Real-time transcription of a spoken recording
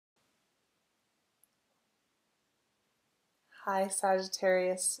Hi,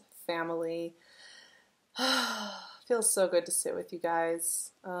 Sagittarius family. Feels so good to sit with you guys.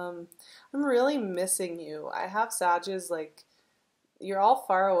 I'm really missing you. I have Sages, like, you're all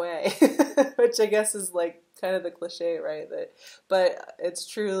far away, which I guess is like kind of the cliche, right? But it's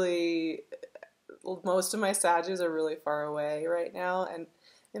truly, most of my Sages are really far away right now, and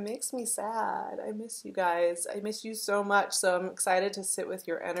it makes me sad. I miss you guys. I miss you so much, so I'm excited to sit with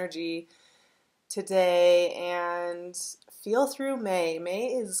your energy today and feel through May. May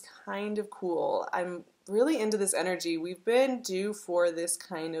is kind of cool. I'm really into this energy. We've been due for this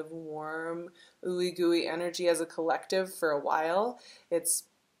kind of warm, ooey gooey energy as a collective for a while. It's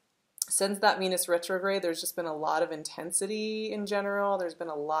since that Venus retrograde, there's just been a lot of intensity in general. There's been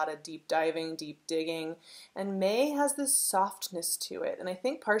a lot of deep diving, deep digging, and May has this softness to it. And I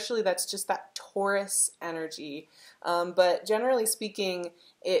think partially that's just that Taurus energy. But generally speaking,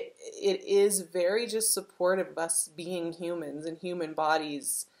 it is very just supportive of us being humans and human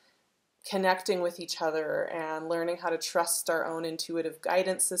bodies connecting with each other and learning how to trust our own intuitive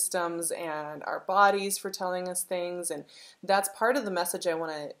guidance systems and our bodies for telling us things. And that's part of the message I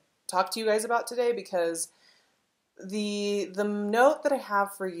want to talk to you guys about today, because the note that I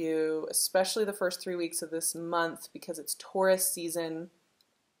have for you, especially the first 3 weeks of this month, because it's Taurus season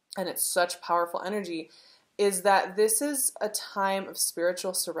and it's such powerful energy, is that this is a time of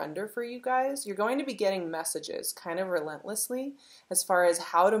spiritual surrender for you guys. You're going to be getting messages kind of relentlessly as far as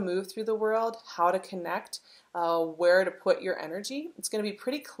how to move through the world, how to connect, where to put your energy. It's going to be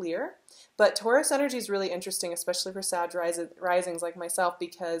pretty clear, but Taurus energy is really interesting, especially for Sag risings like myself,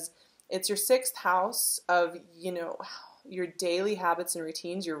 because it's your sixth house of, your daily habits and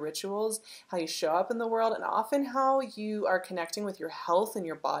routines, your rituals, how you show up in the world, and often how you are connecting with your health and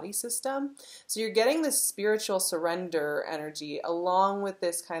your body system. So you're getting this spiritual surrender energy along with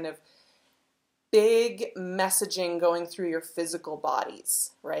this kind of big messaging going through your physical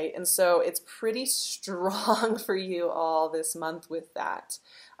bodies, right? And so it's pretty strong for you all this month with that.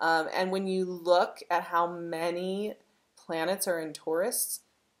 And when you look at how many planets are in Taurus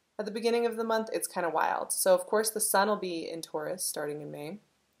at the beginning of the month, it's kind of wild. So of course the sun will be in Taurus starting in May,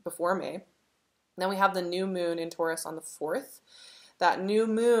 before May. Then we have the new moon in Taurus on the 4th. That new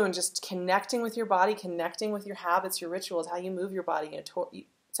moon, just connecting with your body, connecting with your habits, your rituals, how you move your body.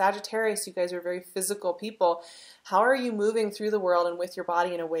 Sagittarius, you guys are very physical people. How are you moving through the world and with your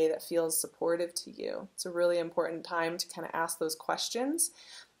body in a way that feels supportive to you? It's a really important time to kind of ask those questions.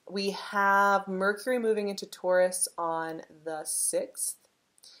 We have Mercury moving into Taurus on the 6th.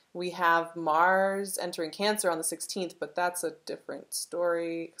 We have Mars entering Cancer on the 16th, but that's a different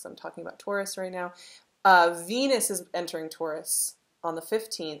story because I'm talking about Taurus right now. Venus is entering Taurus on the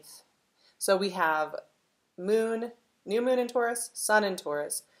 15th. So we have moon, new moon in Taurus, sun in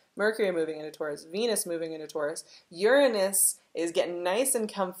Taurus, Mercury moving into Taurus, Venus moving into Taurus. Uranus is getting nice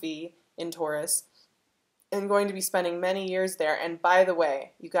and comfy in Taurus and going to be spending many years there. And by the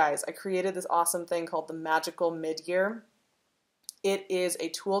way, you guys, I created this awesome thing called the Magical Midyear. It is a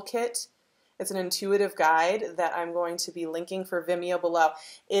toolkit. It's an intuitive guide that I'm going to be linking for Vimeo below.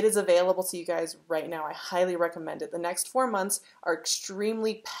 It is available to you guys right now. I highly recommend it. The next 4 months are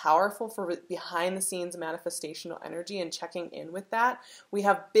extremely powerful for behind the scenes manifestational energy and checking in with that. We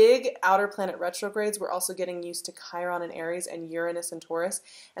have big outer planet retrogrades. We're also getting used to Chiron and Aries and Uranus and Taurus.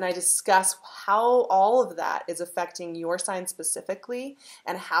 And I discuss how all of that is affecting your sign specifically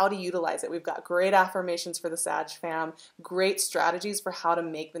and how to utilize it. We've got great affirmations for the Sag fam, great strategies for how to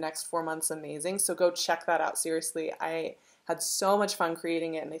make the next 4 months amazing. So go check that out. Seriously, I had so much fun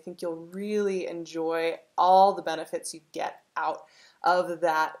creating it, and I think you'll really enjoy all the benefits you get out of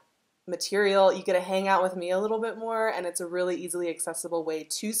that material. You get to hang out with me a little bit more, and it's a really easily accessible way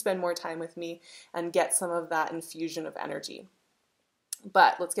to spend more time with me and get some of that infusion of energy.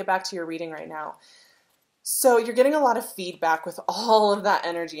 But let's get back to your reading right now. So you're getting a lot of feedback with all of that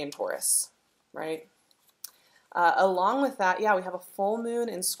energy in Taurus, right? Along with that, yeah, we have a full moon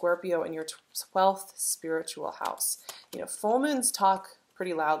in Scorpio in your 12th spiritual house. Full moons talk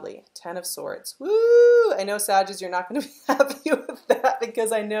pretty loudly. 10 of Swords. Woo! I know, Sagittarius, you're not going to be happy with that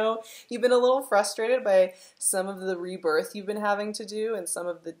because I know you've been a little frustrated by some of the rebirth you've been having to do and some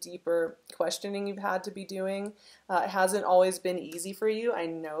of the deeper questioning you've had to be doing. It hasn't always been easy for you. I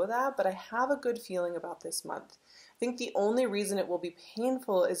know that, but I have a good feeling about this month. I think the only reason it will be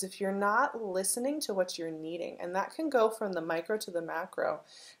painful is if you're not listening to what you're needing, and that can go from the micro to the macro.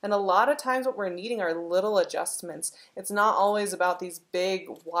 And a lot of times what we're needing are little adjustments. It's not always about these big,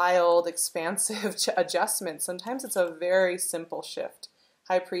 wild, expansive adjustments. Sometimes it's a very simple shift.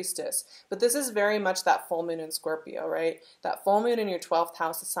 High Priestess. But this is very much that full moon in Scorpio, right? That full moon in your 12th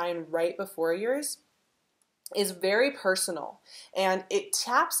house, a sign right before yours. is very personal, and it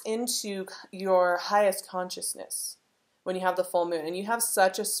taps into your highest consciousness when you have the full moon. And you have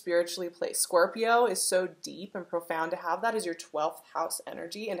such a spiritually placed Scorpio is so deep and profound. To have that as your 12th house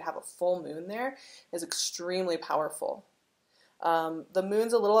energy and to have a full moon there is extremely powerful. The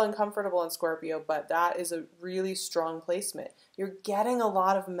moon's a little uncomfortable in Scorpio, but that is a really strong placement. You're getting a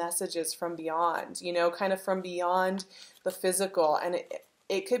lot of messages from beyond, you know, kind of from beyond the physical. And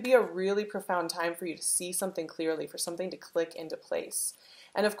it could be a really profound time for you to see something clearly, for something to click into place.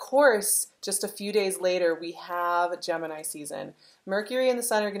 And of course, just a few days later, we have Gemini season. Mercury and the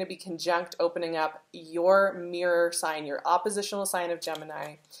Sun are going to be conjunct, opening up your mirror sign, your oppositional sign of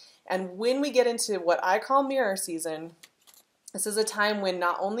Gemini. And when we get into what I call mirror season, this is a time when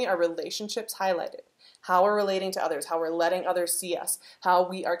not only are relationships highlighted, how we're relating to others, how we're letting others see us, how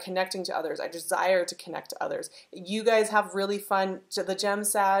we are connecting to others, our desire to connect to others. You guys have really fun, the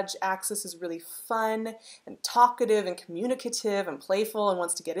Gem-Sag axis is really fun and talkative and communicative and playful and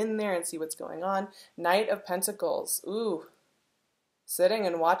wants to get in there and see what's going on. Knight of Pentacles, ooh, sitting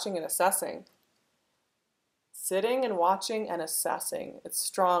and watching and assessing. Sitting and watching and assessing. It's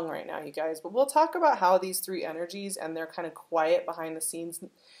strong right now, you guys. But we'll talk about how these three energies and their kind of quiet behind the scenes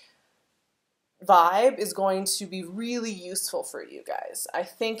vibe is going to be really useful for you guys. I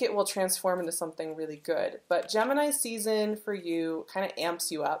think it will transform into something really good. But Gemini season for you kind of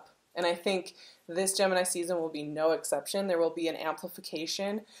amps you up. And I think this Gemini season will be no exception. There will be an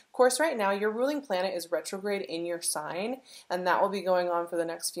amplification. Of course, right now, your ruling planet is retrograde in your sign, and that will be going on for the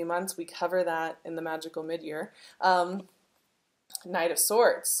next few months. We cover that in the magical mid-year. Knight of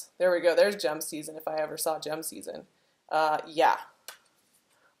Swords. There we go. There's Gem season if I ever saw Gem season. Yeah.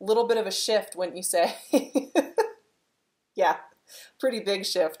 Little bit of a shift, wouldn't you say? Yeah, pretty big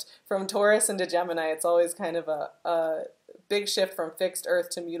shift. From Taurus into Gemini, it's always kind of a big shift from fixed earth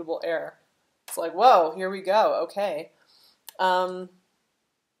to mutable air. It's like, whoa, here we go. Okay. What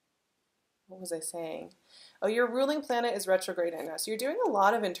was I saying? Oh, your ruling planet is retrograde right now. So you're doing a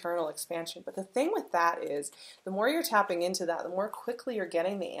lot of internal expansion. But the thing with that is, the more you're tapping into that, the more quickly you're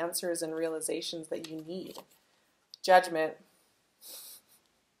getting the answers and realizations that you need. Judgment.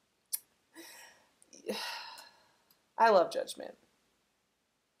 I love judgment.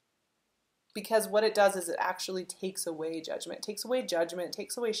 Because what it does is it actually takes away judgment. It takes away judgment, it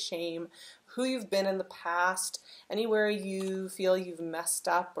takes away shame, who you've been in the past, anywhere you feel you've messed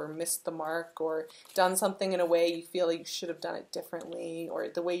up or missed the mark or done something in a way you feel you should have done it differently, or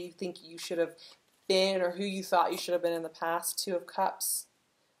the way you think you should have been, or who you thought you should have been in the past. Two of Cups.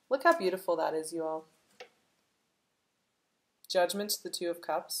 Look how beautiful that is, you all. Judgment to the Two of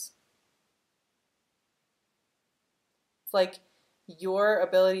Cups. It's like your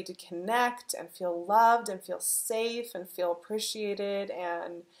ability to connect and feel loved and feel safe and feel appreciated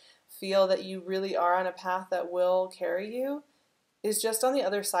and feel that you really are on a path that will carry you is just on the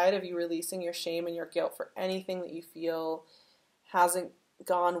other side of you releasing your shame and your guilt for anything that you feel hasn't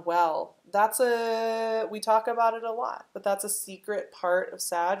gone well. We talk about it a lot, but that's a secret part of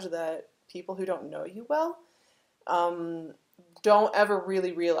Sag that people who don't know you well don't ever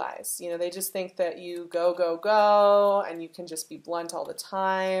really realize. You know, they just think that you go, go, go, and you can just be blunt all the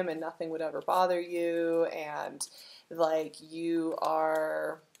time and nothing would ever bother you, and like you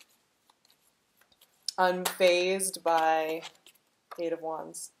are unfazed by Eight of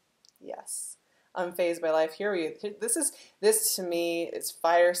Wands. Yes. Unfazed by life. This to me is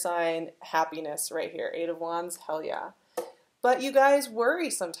fire sign happiness right here. Eight of Wands, hell yeah. But you guys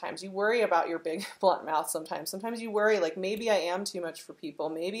worry sometimes. You worry about your big blunt mouth sometimes. Sometimes you worry, like, maybe I am too much for people.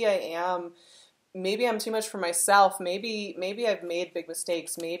 Maybe I'm too much for myself. Maybe I've made big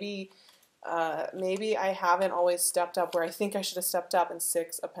mistakes. Maybe I haven't always stepped up where I think I should have stepped up. In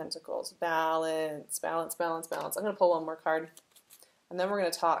Six of Pentacles. Balance, balance, balance, balance. I'm going to pull one more card, and then we're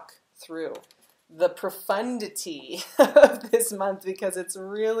going to talk through the profundity of this month, because it's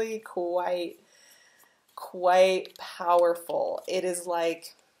really quite powerful. It is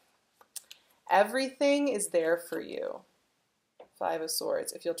like everything is there for you. Five of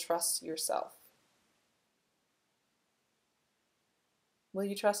Swords, if you'll trust yourself. Will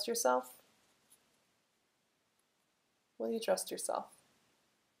you trust yourself? Will you trust yourself?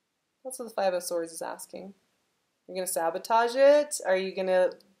 That's what the Five of Swords is asking. You're going to sabotage it? Are you going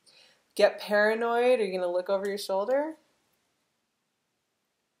to get paranoid? Are you going to look over your shoulder?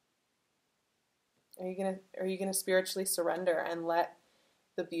 Are you gonna spiritually surrender and let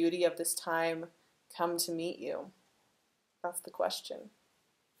the beauty of this time come to meet you? That's the question.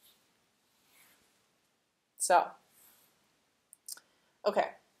 So, okay,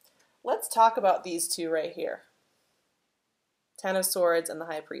 let's talk about these two right here. Ten of Swords and the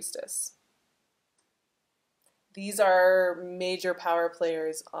High Priestess. These are major power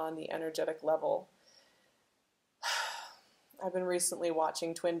players on the energetic level. I've been recently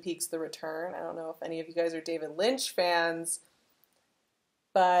watching Twin Peaks: The Return. I don't know if any of you guys are David Lynch fans,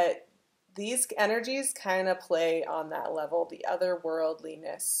 but these energies kind of play on that level, the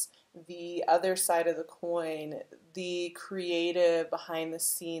otherworldliness, the other side of the coin, the creative, behind the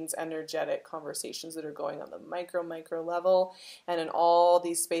scenes, energetic conversations that are going on the micro level and in all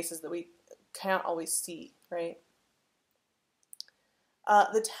these spaces that we can't always see, right?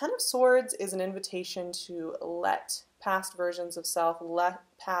 The Ten of Swords is an invitation to let past versions of self, let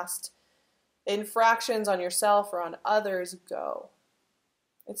past infractions on yourself or on others go.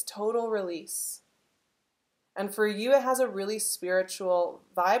 It's total release. And for you, it has a really spiritual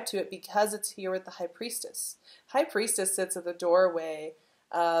vibe to it because it's here with the High Priestess. High Priestess sits at the doorway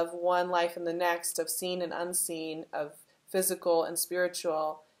of one life and the next, of seen and unseen, of physical and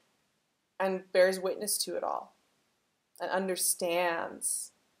spiritual, and bears witness to it all and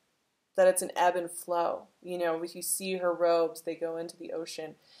understands that it's an ebb and flow. You know, if you see her robes, they go into the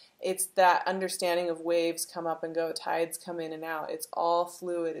ocean. It's that understanding of waves come up and go, tides come in and out. It's all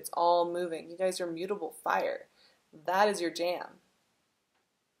fluid. It's all moving. You guys are mutable fire. That is your jam.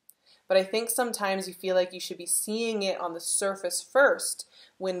 But I think sometimes you feel like you should be seeing it on the surface first,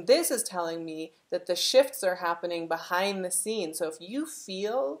 when this is telling me that the shifts are happening behind the scenes. So if you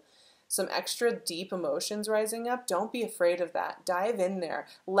feel some extra deep emotions rising up, don't be afraid of that. Dive in there.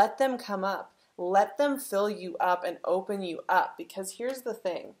 Let them come up. Let them fill you up and open you up. Because here's the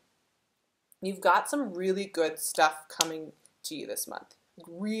thing. You've got some really good stuff coming to you this month.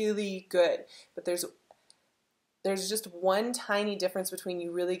 Really good. But there's just one tiny difference between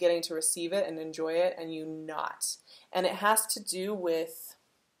you really getting to receive it and enjoy it and you not. And it has to do with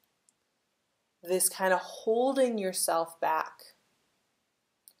this kind of holding yourself back.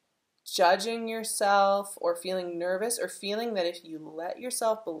 Judging yourself or feeling nervous or feeling that if you let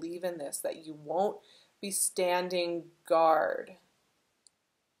yourself believe in this, that you won't be standing guard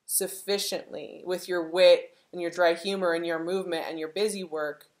sufficiently with your wit and your dry humor and your movement and your busy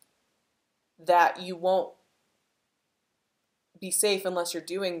work, that you won't be safe unless you're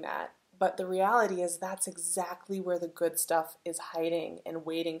doing that. But the reality is that's exactly where the good stuff is hiding and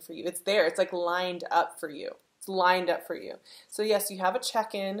waiting for you. It's there. It's like lined up for you. It's lined up for you. So yes, you have a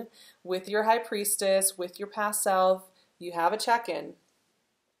check-in with your High Priestess, with your past self. You have a check-in.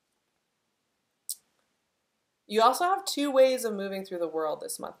 You also have two ways of moving through the world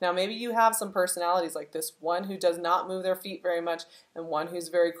this month. Now, maybe you have some personalities like this, one who does not move their feet very much and one who's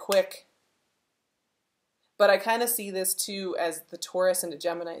very quick. But I kind of see this too as the Taurus into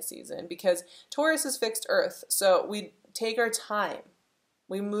Gemini season, because Taurus is fixed earth. So we take our time.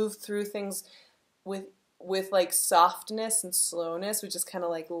 We move through things with like softness and slowness. We just kind of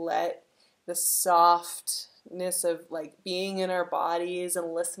like let the softness of like being in our bodies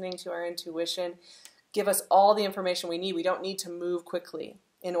and listening to our intuition give us all the information we need. We don't need to move quickly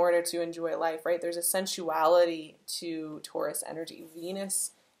in order to enjoy life, right? There's a sensuality to Taurus energy.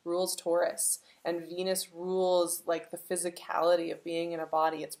 Venus rules Taurus, and Venus rules like the physicality of being in a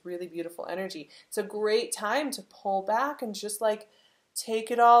body. It's really beautiful energy. It's a great time to pull back and just like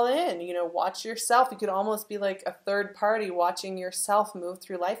take it all in, you know, watch yourself. You could almost be like a third party watching yourself move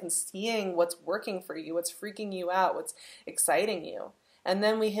through life and seeing what's working for you, what's freaking you out, what's exciting you. And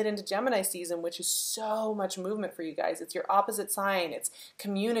then we hit into Gemini season, which is so much movement for you guys. It's your opposite sign. It's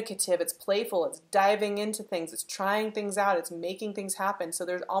communicative. It's playful. It's diving into things. It's trying things out. It's making things happen. So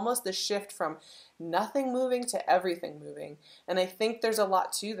there's almost this shift from nothing moving to everything moving. And I think there's a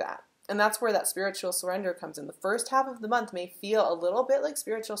lot to that. And that's where that spiritual surrender comes in. The first half of the month may feel a little bit like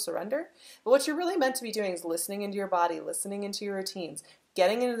spiritual surrender, but what you're really meant to be doing is listening into your body, listening into your routines,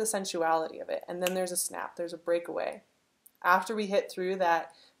 getting into the sensuality of it. And then there's a snap. There's a breakaway. After we hit through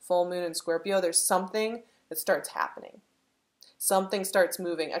that full moon in Scorpio, there's something that starts happening. Something starts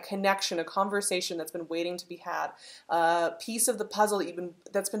moving, a connection, a conversation that's been waiting to be had, a piece of the puzzle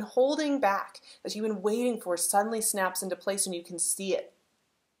that's been holding back, that you've been waiting for, suddenly snaps into place and you can see it.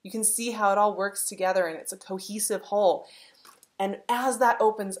 You can see how it all works together and it's a cohesive whole. And as that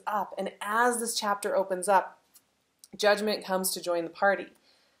opens up, and as this chapter opens up, judgment comes to join the party.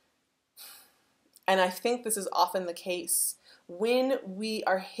 And I think this is often the case when we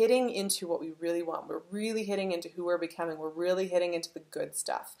are hitting into what we really want. We're really hitting into who we're becoming. We're really hitting into the good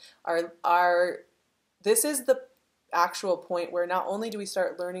stuff. This is the actual point where not only do we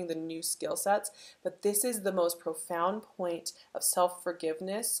start learning the new skill sets, but this is the most profound point of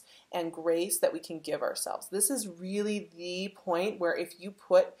self-forgiveness and grace that we can give ourselves. This is really the point where if you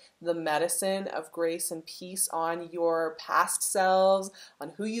put the medicine of grace and peace on your past selves,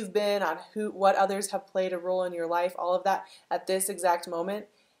 on who you've been, on what others have played a role in your life, all of that at this exact moment,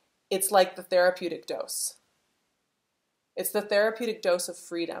 it's like the therapeutic dose. It's the therapeutic dose of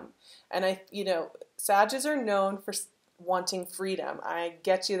freedom. And Sages are known for wanting freedom. I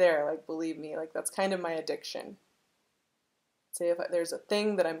get you there, like, believe me, like, that's kind of my addiction. Say if there's a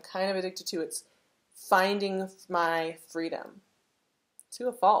thing that I'm kind of addicted to, it's finding my freedom. To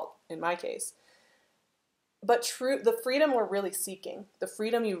a fault, in my case. But the freedom we're really seeking, the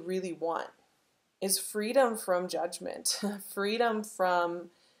freedom you really want, is freedom from judgment, freedom from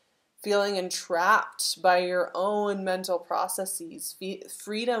feeling entrapped by your own mental processes,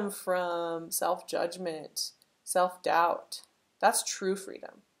 freedom from self-judgment, self-doubt. That's true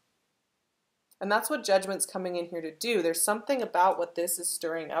freedom. And that's what Judgment's coming in here to do. There's something about what this is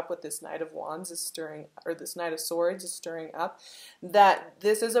stirring up, what this Knight of Wands is stirring, or this Knight of Swords is stirring up, that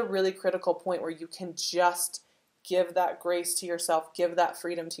this is a really critical point where you can just give that grace to yourself, give that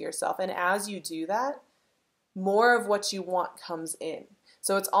freedom to yourself. And as you do that, more of what you want comes in.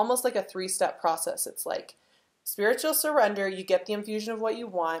 So it's almost like a 3-step process. It's like spiritual surrender, you get the infusion of what you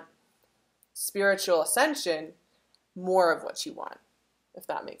want. Spiritual ascension, more of what you want, if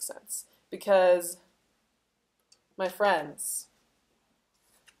that makes sense. Because, my friends,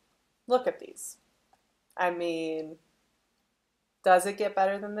 look at these. I mean, does it get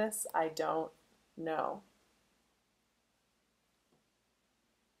better than this? I don't know.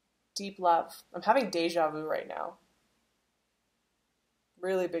 Deep love. I'm having deja vu right now.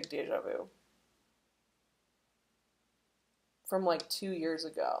 Really big deja vu. From like 2 years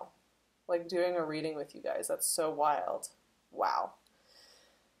ago. Like doing a reading with you guys. That's so wild. Wow.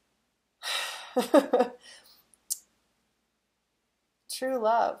 True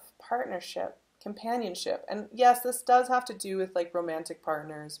love, partnership, companionship. And yes, this does have to do with like romantic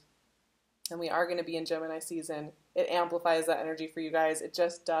partners. And we are going to be in Gemini season. It amplifies that energy for you guys. It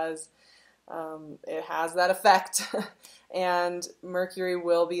just does. It has that effect. And Mercury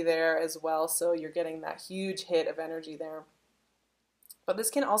will be there as well. So you're getting that huge hit of energy there. But this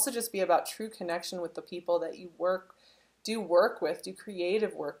can also just be about true connection with the people that you do work with, do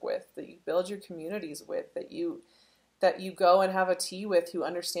creative work with, that you build your communities with, that you go and have a tea with, who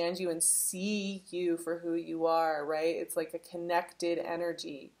understand you and see you for who you are, right? It's like a connected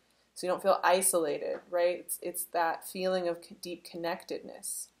energy. So you don't feel isolated, right? It's that feeling of deep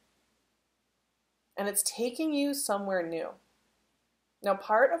connectedness. And it's taking you somewhere new. Now,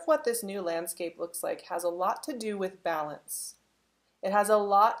 part of what this new landscape looks like has a lot to do with balance. It has a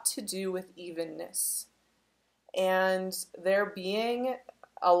lot to do with evenness. And there being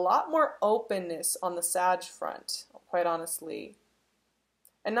a lot more openness on the Sag front, quite honestly.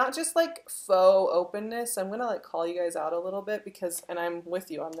 And not just like faux openness. I'm going to like call you guys out a little bit because, and I'm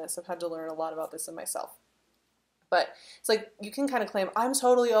with you on this, I've had to learn a lot about this in myself. But it's like you can kind of claim, I'm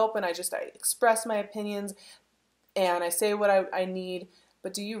totally open, I express my opinions and I say what I need.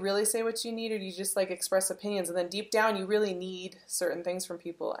 But do you really say what you need, or do you just like express opinions and then deep down you really need certain things from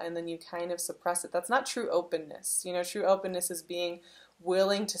people and then you kind of suppress it? That's not true openness. You know, true openness is being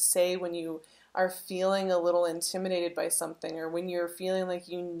willing to say when you are feeling a little intimidated by something, or when you're feeling like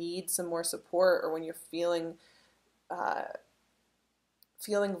you need some more support, or when you're feeling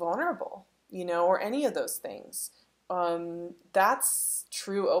vulnerable, you know, or any of those things. That's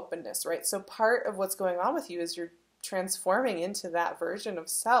true openness, right? So part of what's going on with you is you're transforming into that version of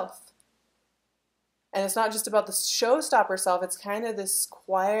self. And it's not just about the showstopper self, it's kind of this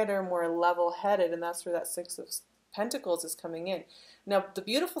quieter, more level-headed, and that's where that Six of Pentacles is coming in. Now, the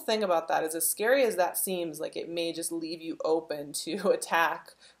beautiful thing about that is, as scary as that seems, like it may just leave you open to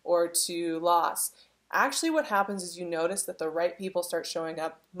attack or to loss, actually what happens is you notice that the right people start showing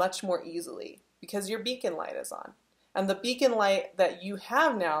up much more easily because your beacon light is on. And the beacon light that you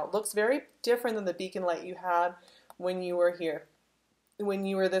have now looks very different than the beacon light you had when you were here, when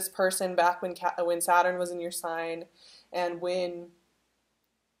you were this person back when Saturn was in your sign, and when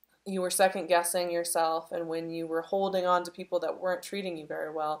you were second guessing yourself, and when you were holding on to people that weren't treating you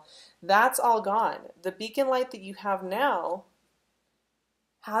very well. That's all gone. The beacon light that you have now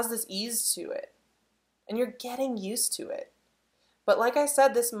has this ease to it, and you're getting used to it. But like I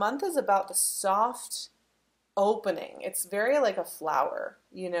said, this month is about the soft opening. It's very like a flower,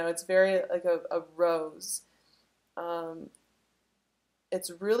 you know, it's very like a rose. It's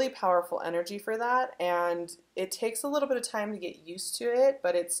really powerful energy for that, and it takes a little bit of time to get used to it,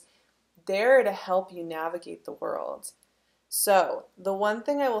 but it's there to help you navigate the world. So the one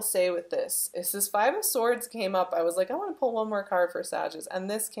thing I will say with this is this Five of Swords came up. I was like, I want to pull one more card for Sagittarius, and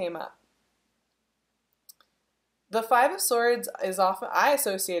this came up. The Five of Swords is often, I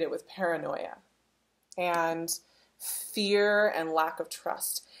associate it with paranoia and fear and lack of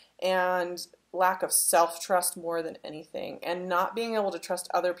trust and lack of self-trust more than anything, and not being able to trust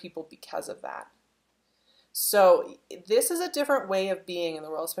other people because of that. So this is a different way of being in the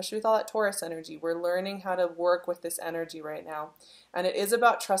world, especially with all that Taurus energy. We're learning how to work with this energy right now. And it is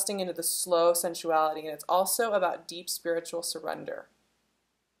about trusting into the slow sensuality, and it's also about deep spiritual surrender.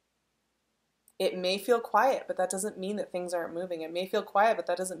 It may feel quiet, but that doesn't mean that things aren't moving. It may feel quiet, but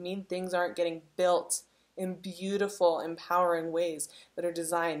that doesn't mean things aren't getting built in beautiful, empowering ways that are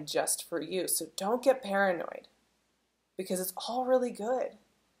designed just for you. So don't get paranoid, because it's all really good.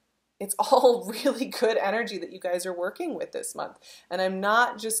 It's all really good energy that you guys are working with this month. And I'm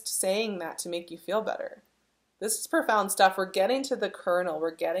not just saying that to make you feel better. This is profound stuff. We're getting to the kernel. We're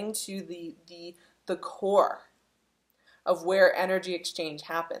getting to the core of where energy exchange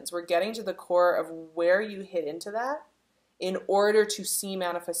happens. We're getting to the core of where you hit into that in order to see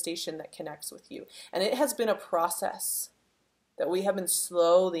manifestation that connects with you. And it has been a process that we have been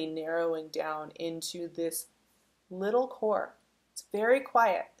slowly narrowing down into this little core. It's very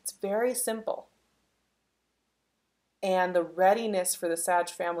quiet. It's very simple. And the readiness for the Sag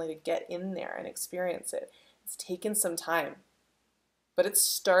family to get in there and experience it, it's taken some time. But it's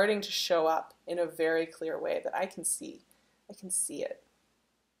starting to show up in a very clear way that I can see. I can see it.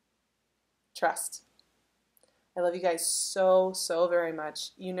 Trust. I love you guys so, so very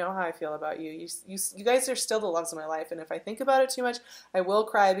much. You know how I feel about you. You guys are still the loves of my life. And if I think about it too much, I will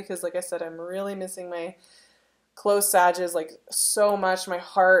cry, because like I said, I'm really missing my close Sages like so much. My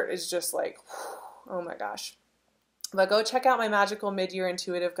heart is just like, oh my gosh. But go check out my magical mid-year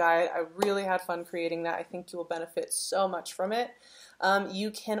intuitive guide. I really had fun creating that. I think you will benefit so much from it.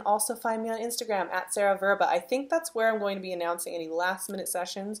 You can also find me on Instagram at SarahVerba. I think that's where I'm going to be announcing any last minute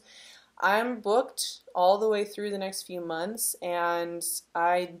sessions. I'm booked all the way through the next few months, and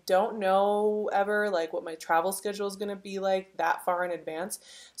I don't know ever like what my travel schedule is going to be like that far in advance.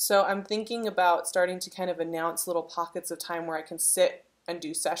 So I'm thinking about starting to kind of announce little pockets of time where I can sit and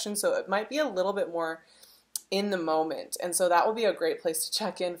do sessions. So it might be a little bit more in the moment. And so that will be a great place to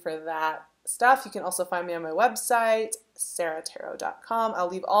check in for that stuff. You can also find me on my website, SARAHTAROT.com. I'll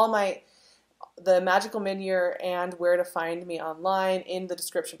leave all the magical mid-year and where to find me online in the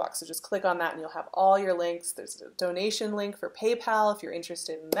description box. So just click on that and you'll have all your links. There's a donation link for PayPal if you're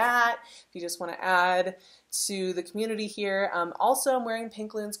interested in that, if you just want to add to the community here. Also, I'm wearing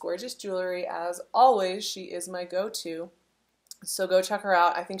PinkLune's gorgeous jewelry. As always, she is my go-to. So go check her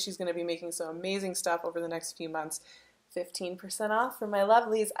out. I think she's going to be making some amazing stuff over the next few months. 15% off for my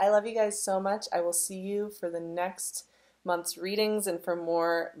lovelies. I love you guys so much. I will see you for the next month's readings and for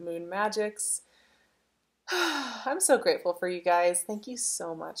more moon magics. I'm so grateful for you guys. Thank you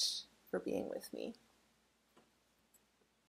so much for being with me.